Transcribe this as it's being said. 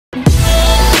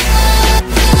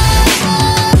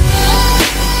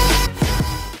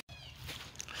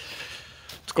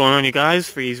What's going on, you guys?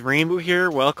 Freeze Rainbow here.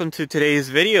 Welcome to today's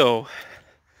video.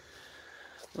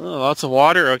 Oh, lots of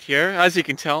water out here. As you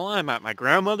can tell, I'm at my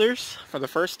grandmother's for the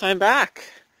first time back.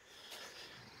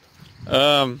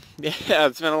 Yeah,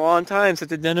 it's been a long time since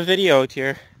I've done a video out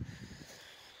here.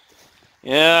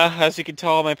 Yeah, as you can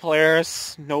tell, my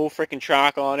Polaris, no freaking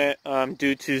track on it,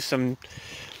 due to some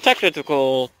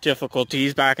technical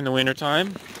difficulties back in the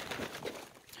wintertime.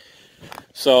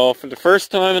 So, for the first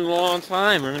time in a long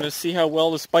time, we're going to see how well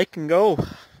this bike can go.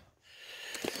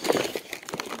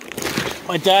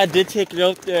 My dad did take it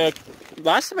out.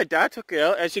 Last time my dad took it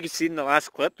out, as you can see in the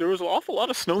last clip, there was an awful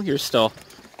lot of snow here still.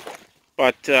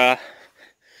 But,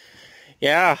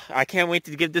 yeah, I can't wait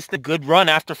to give this a good run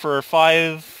after for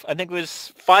I think it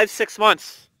was 5-6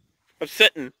 months of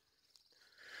sitting.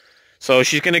 So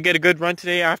she's going to get a good run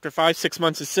today after 5-6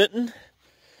 months of sitting.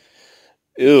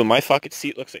 Ooh, my fucking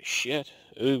seat looks like shit.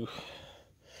 Ooh.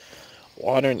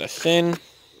 Water in the fin.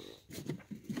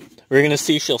 We're gonna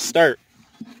see if she'll start.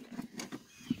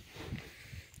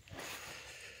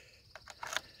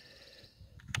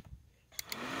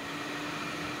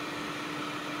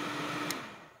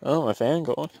 Oh, my fan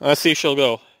going. Let's see if she'll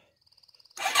go.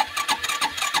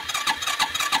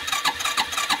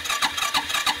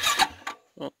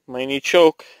 Oh, might need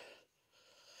choke.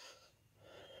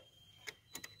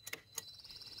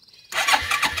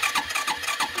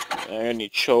 I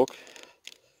need choke.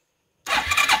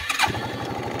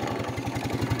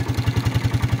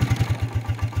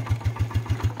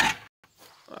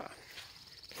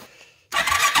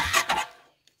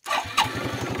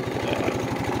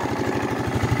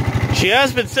 She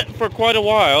has been sitting for quite a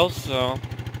while, so.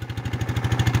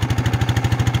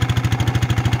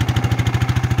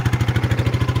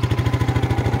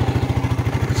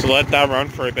 So let that run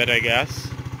for a bit, I guess.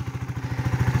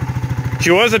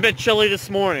 She was a bit chilly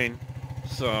this morning,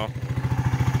 so.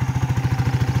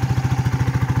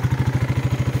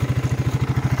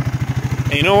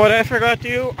 And you know what I forgot to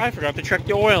do? I forgot to check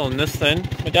the oil in this thing.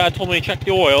 My dad told me to check the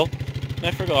oil, and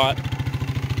I forgot.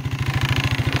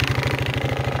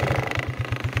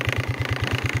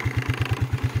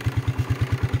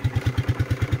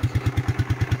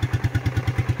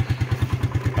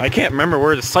 I can't remember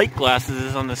where the sight glasses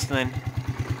is on this thing.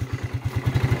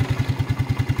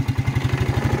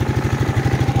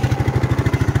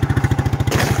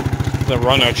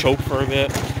 Run our choke for a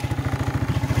bit.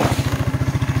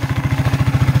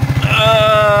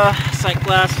 Sight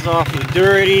glasses awfully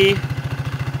dirty.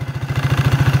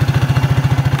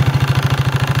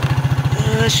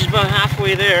 She's about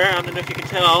halfway there. I don't know if you can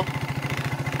tell.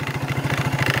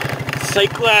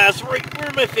 Sight glass right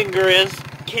where my finger is.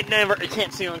 I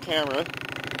can't see on camera.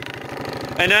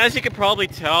 And as you can probably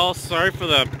tell, sorry for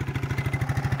the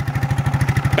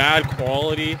bad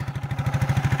quality.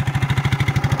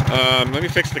 Let me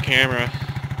fix the camera.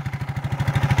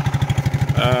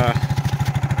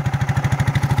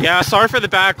 Yeah, sorry for the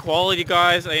bad quality,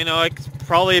 guys. You know, it's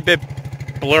probably a bit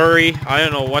blurry. I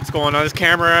don't know what's going on. This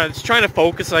camera, it's trying to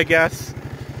focus, I guess.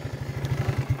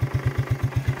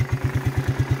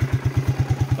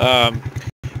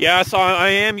 Yeah, so I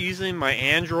am using my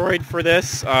Android for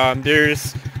this.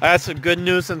 That's some good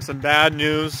news and some bad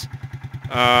news.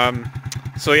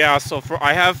 So yeah,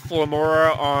 I have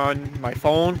Flamora on my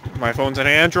phone. My phone's an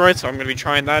Android, so I'm going to be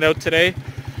trying that out today.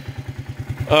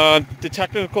 The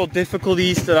technical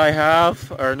difficulties that I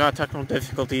have, or not technical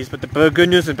difficulties, but the good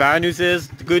news and bad news is,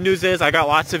 the good news is I got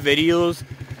lots of videos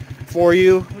for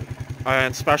you,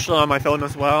 and especially on my phone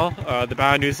as well. The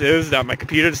bad news is that my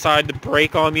computer decided to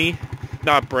break on me.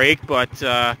 Not break, but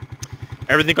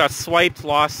everything got swiped,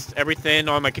 lost everything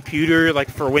on my computer, like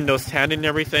for Windows 10 and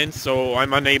everything, so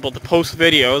I'm unable to post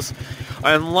videos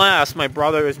unless my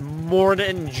brother is more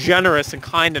than generous and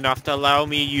kind enough to allow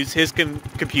me to use his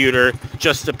computer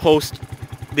just to post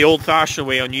the old-fashioned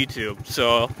way on YouTube.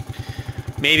 So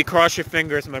maybe cross your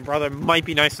fingers, my brother might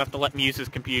be nice enough to let me use his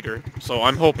computer, so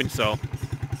I'm hoping so.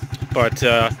 But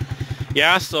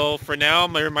yeah, so for now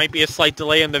there might be a slight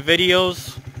delay in the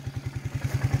videos.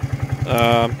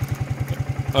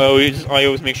 I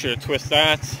always make sure to twist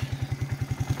that.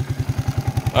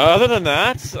 Other than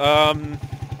that, I'm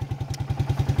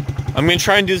gonna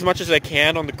try and do as much as I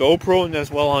can on the GoPro and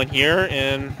as well on here,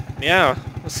 and yeah,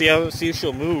 let's see if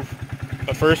she'll move.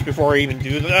 But first, before I even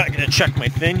do that, I'm gonna check my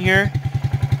fin here.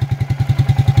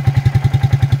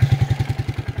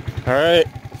 All right,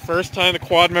 first time the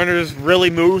Quadrunner's really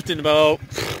moved in about,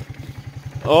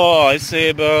 I'd say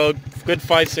about a good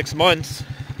 5-6 months.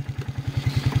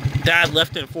 Dad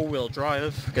left it in 4-wheel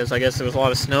drive because I guess there was a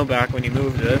lot of snow back when he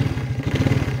moved it.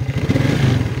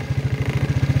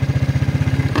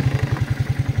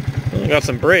 Got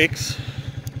some brakes.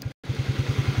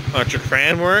 Electric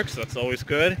fan works, that's always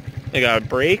good. They got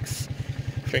brakes.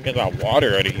 Drinking that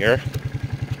water out of here.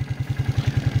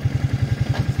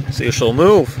 See if she'll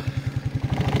move.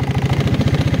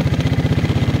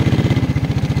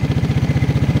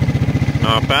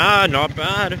 Not bad, not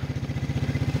bad.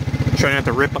 Trying not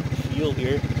to rip up the field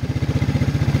here.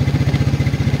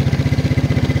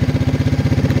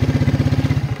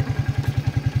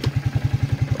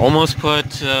 Almost put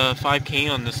 5K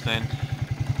on this thing.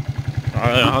 I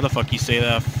don't know how the fuck you say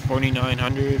that.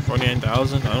 4,900,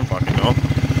 49,000? I don't fucking know.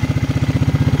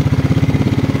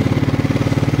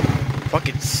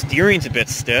 Fucking steering's a bit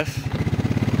stiff.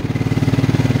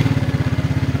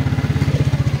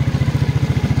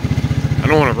 I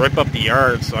don't want to rip up the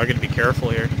yard, so I gotta be careful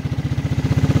here.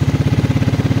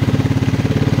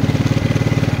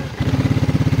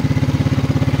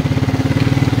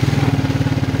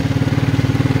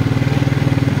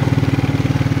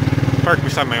 Parked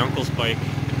beside my uncle's bike.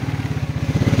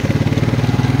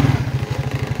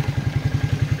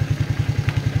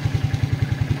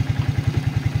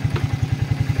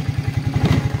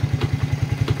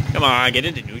 Come on, get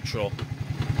into neutral.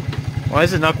 Why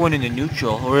is it not going into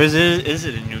neutral? Or is it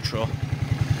in neutral?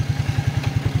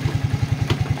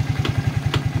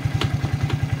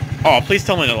 Oh, please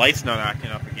tell me the light's not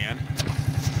acting up again.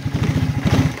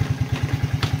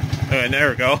 And there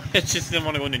we go. It just didn't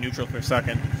want to go into neutral for a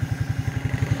second.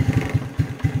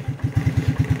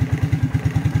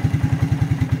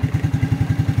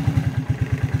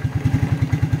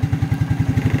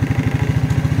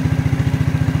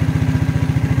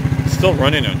 Still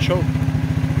running on choke.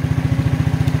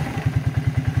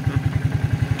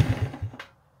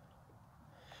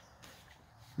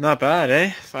 Not bad,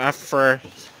 eh? For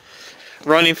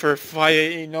running for about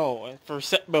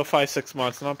 5-6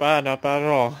 months. Not bad at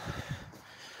all.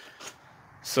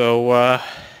 So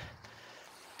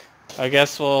I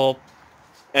guess we'll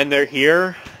end there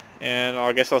here, and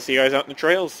I guess I'll see you guys out in the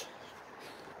trails.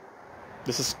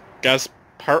 This is, guys,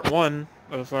 part 1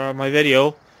 of my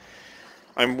video.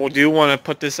 I do want to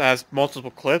put this as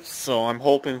multiple clips, so I'm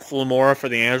hoping Filmora for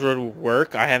the Android will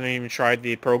work. I haven't even tried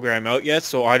the program out yet,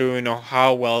 so I don't even know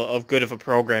how good of a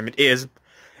program it is,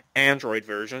 Android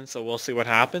version, so we'll see what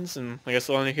happens, and I guess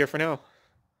we'll end it here for now.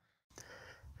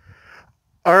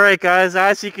 Alright guys,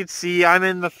 as you can see, I'm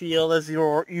in the field as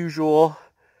usual.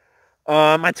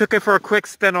 I took it for a quick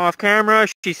spin off camera.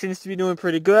 She seems to be doing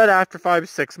pretty good after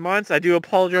 5-6 months. I do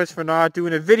apologize for not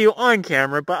doing a video on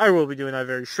camera, but I will be doing that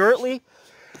very shortly.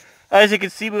 As you can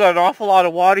see, we got an awful lot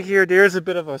of water here. There's a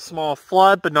bit of a small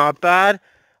flood, but not bad.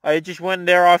 I just went in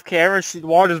there off camera. The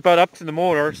water's about up to the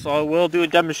motor, so I will do a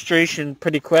demonstration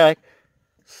pretty quick.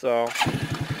 So,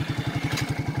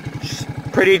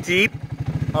 pretty deep.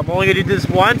 I'm only going to do this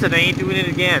once, and I ain't doing it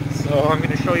again. So I'm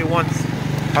going to show you once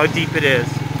how deep it is.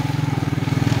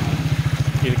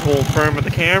 Get a cold firm with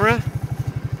the camera.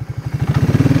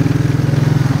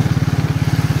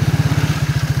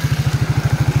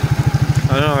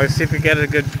 I don't know, let's see if we get a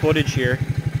good footage here.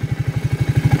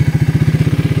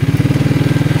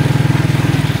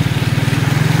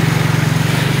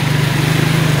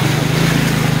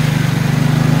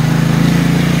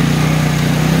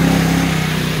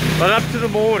 But up to the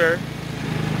motor,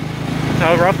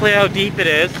 so roughly how deep it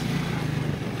is.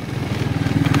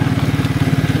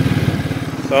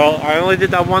 So I only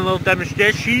did that one little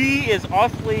demonstration. She is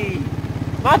awfully,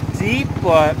 not deep,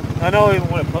 but I don't even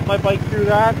want to put my bike through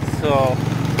that, so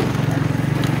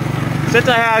since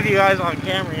I have you guys on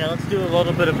camera here, let's do a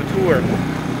little bit of a tour.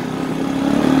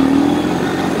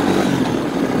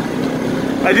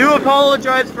 I do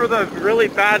apologize for the really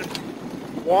bad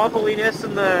wobbliness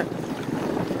in the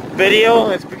video.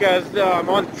 It's because I'm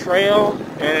on the trail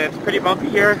and it's pretty bumpy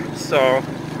here, so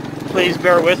please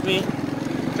bear with me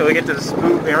until we get to the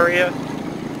smooth area.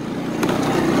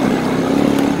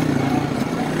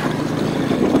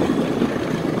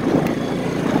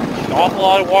 Awful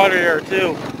lot of water there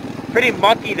too. Pretty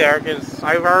mucky there because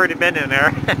I've already been in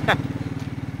there.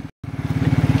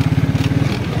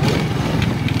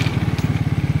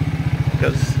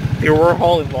 Because if we're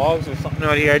hauling logs or something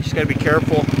out here, I just gotta be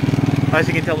careful. As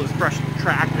you can tell, there's fresh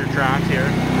tractor tracks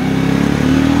here.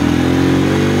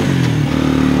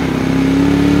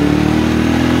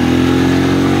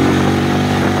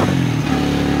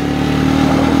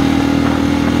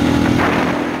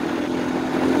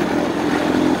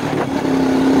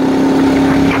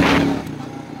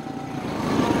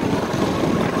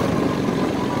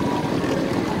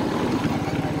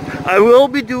 I will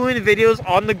be doing videos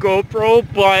on the GoPro,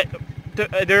 but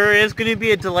there is going to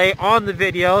be a delay on the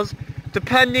videos,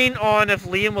 depending on if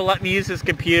Liam will let me use his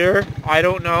computer. I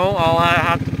don't know. I'll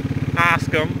have to ask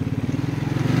him.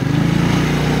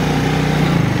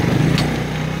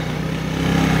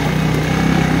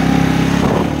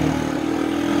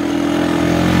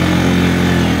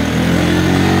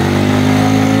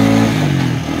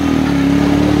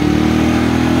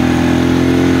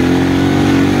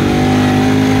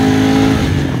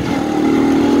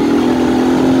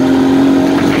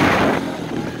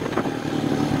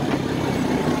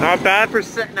 Not bad for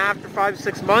sitting after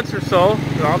 5-6 months or so.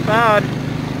 Not bad.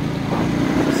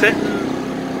 Sitting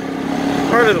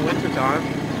part of the winter time.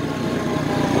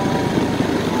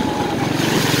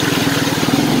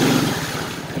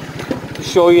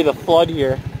 Show you the flood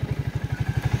here.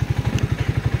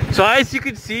 So as you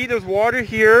can see, there's water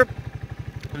here.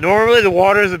 Normally the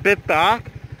water is a bit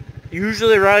back.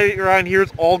 Usually right around here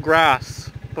it's all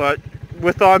grass. But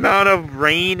with the amount of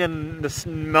rain and the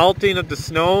melting of the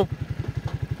snow,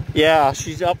 yeah,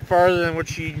 she's up farther than what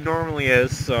she normally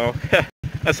is. So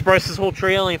I'm surprised this whole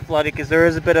trail ain't flooded, because there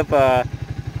is a bit of a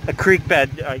creek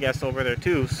bed, I guess, over there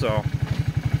too. So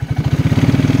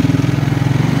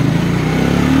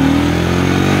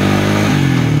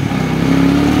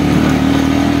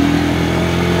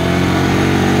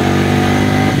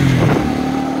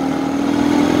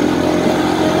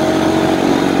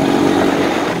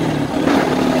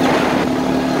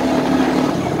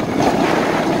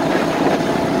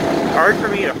hard for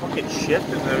me to fucking shift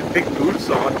in the big boots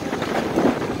on.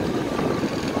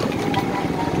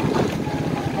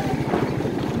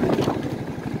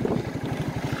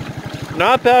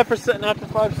 Not bad for sitting after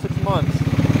 5-6 months.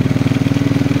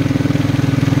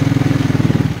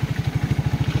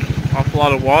 Awful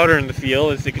lot of water in the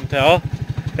field, as you can tell.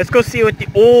 Let's go see what the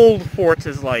old fort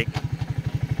is like.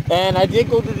 And I did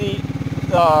go to the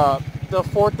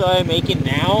fort that I'm making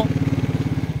now.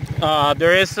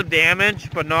 There is some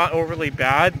damage, but not overly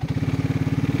bad.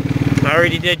 I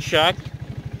already did check.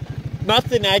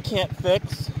 Nothing I can't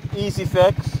fix. Easy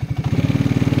fix.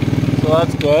 So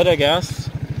that's good, I guess.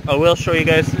 I will show you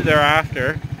guys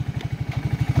thereafter.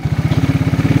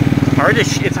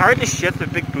 It's hard to shift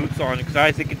with big boots on, because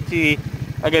as you can see,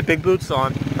 I got big boots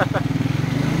on.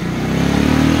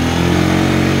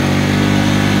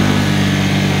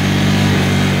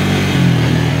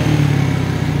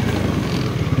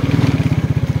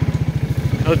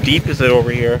 How deep is it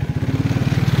over here?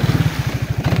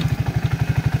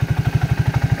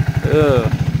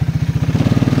 Ugh.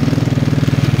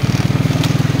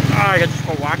 I got just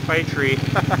got whacked by a tree.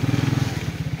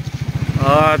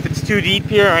 If it's too deep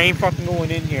here, I ain't fucking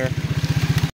going in here.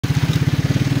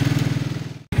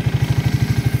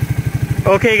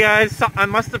 Okay guys, so I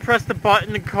must have pressed the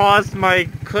button that caused my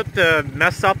clip to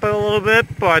mess up a little bit,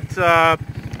 but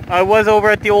I was over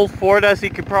at the old fort, as you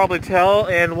can probably tell,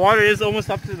 and water is almost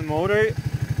up to the motor.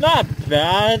 Not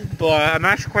bad, but I'm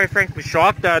actually quite frankly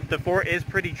shocked that the fort is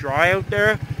pretty dry out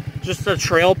there. Just the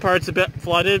trail part's a bit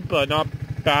flooded, but not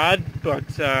bad. But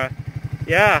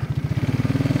yeah,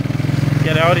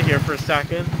 get out of here for a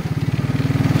second.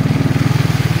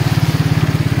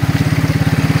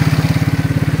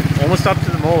 Almost up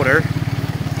to the motor.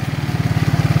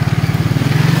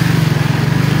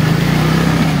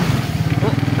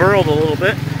 Oh, burrowed a little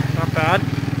bit, not bad.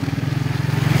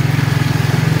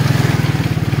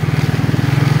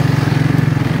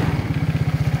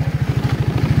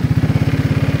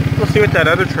 Let's see what that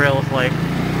other trail is like.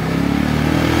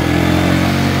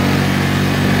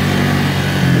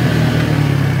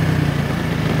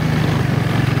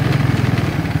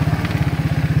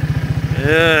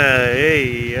 Hey.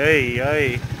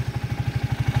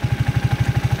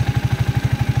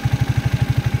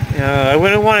 I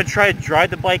wouldn't want to try to drive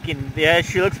the bike in. Yeah,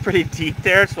 she looks pretty deep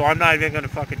there, so I'm not even going to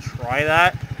fucking try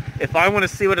that. If I want to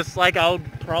see what it's like, I'll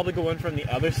probably go in from the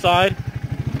other side.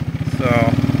 So,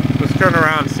 let's turn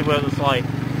around and see what it's like.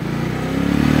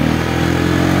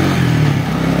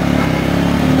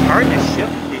 Hard to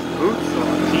shift these boots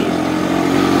on, jeez.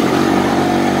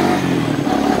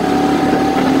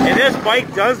 And this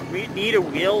bike does need a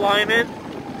wheel alignment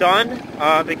done,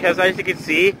 because as you can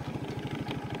see,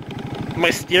 my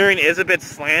steering is a bit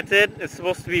slanted. It's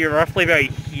supposed to be roughly about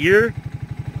here,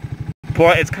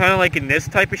 but it's kind of like in this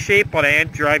type of shape, but I am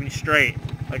driving straight.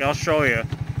 Like, I'll show you.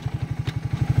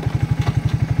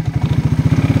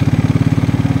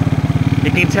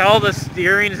 You can tell the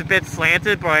steering is a bit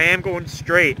slanted, but I am going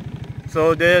straight.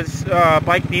 So this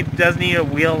bike does need a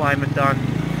wheel alignment done.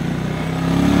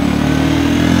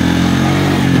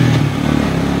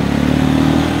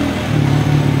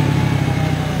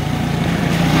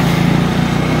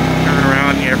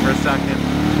 For a second.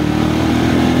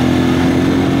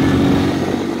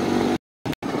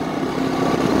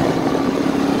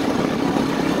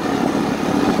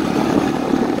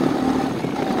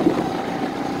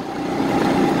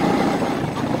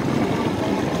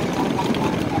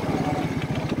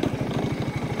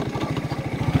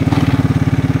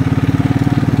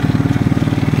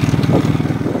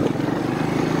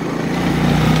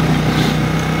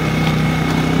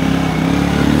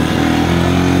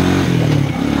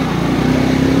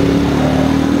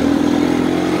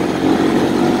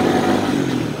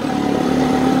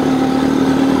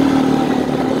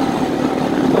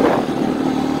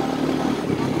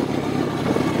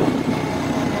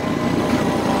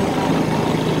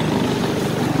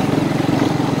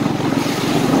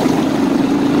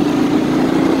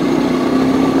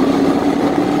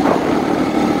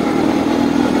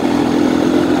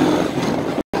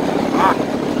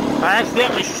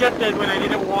 shifted when I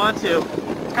didn't want to.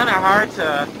 It's kind of hard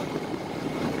to,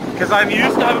 because I'm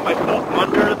used to having my foot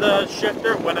under the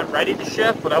shifter when I'm ready to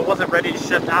shift, but I wasn't ready to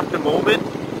shift at the moment.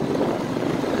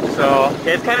 So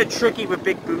yeah, it's kind of tricky with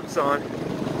big boots on.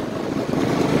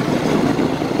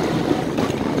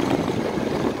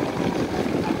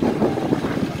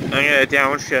 I'm gonna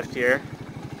downshift here.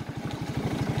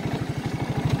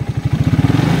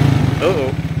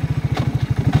 Uh-oh.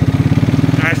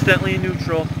 Accidentally in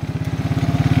neutral.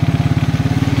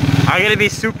 I gotta be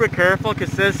super careful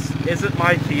because this isn't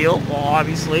my field. Well,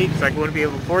 obviously, because I wouldn't be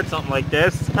able to afford something like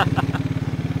this.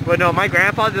 But no, my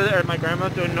grandpa or my grandma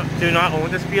do not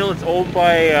own this field. It's owned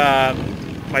by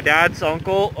my dad's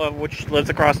uncle, which lives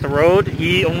across the road.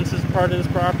 He owns this part of this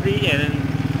property, and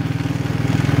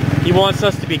he wants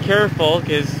us to be careful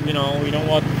because, you know, we don't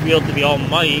want the field to be all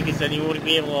muddy, because then you wouldn't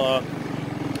be able to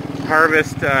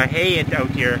harvest hay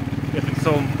out here if it's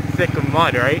so thick of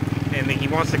mud, right? And he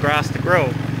wants the grass to grow.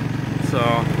 So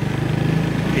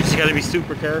you just got to be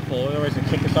super careful, otherwise it'll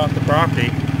kick us off the property.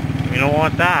 We don't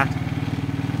want that.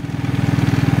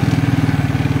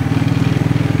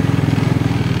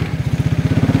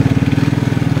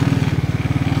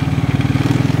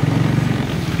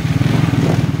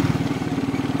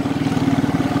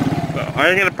 So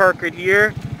I'm gonna park it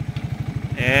here,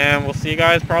 and we'll see you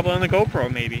guys probably on the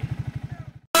GoPro maybe.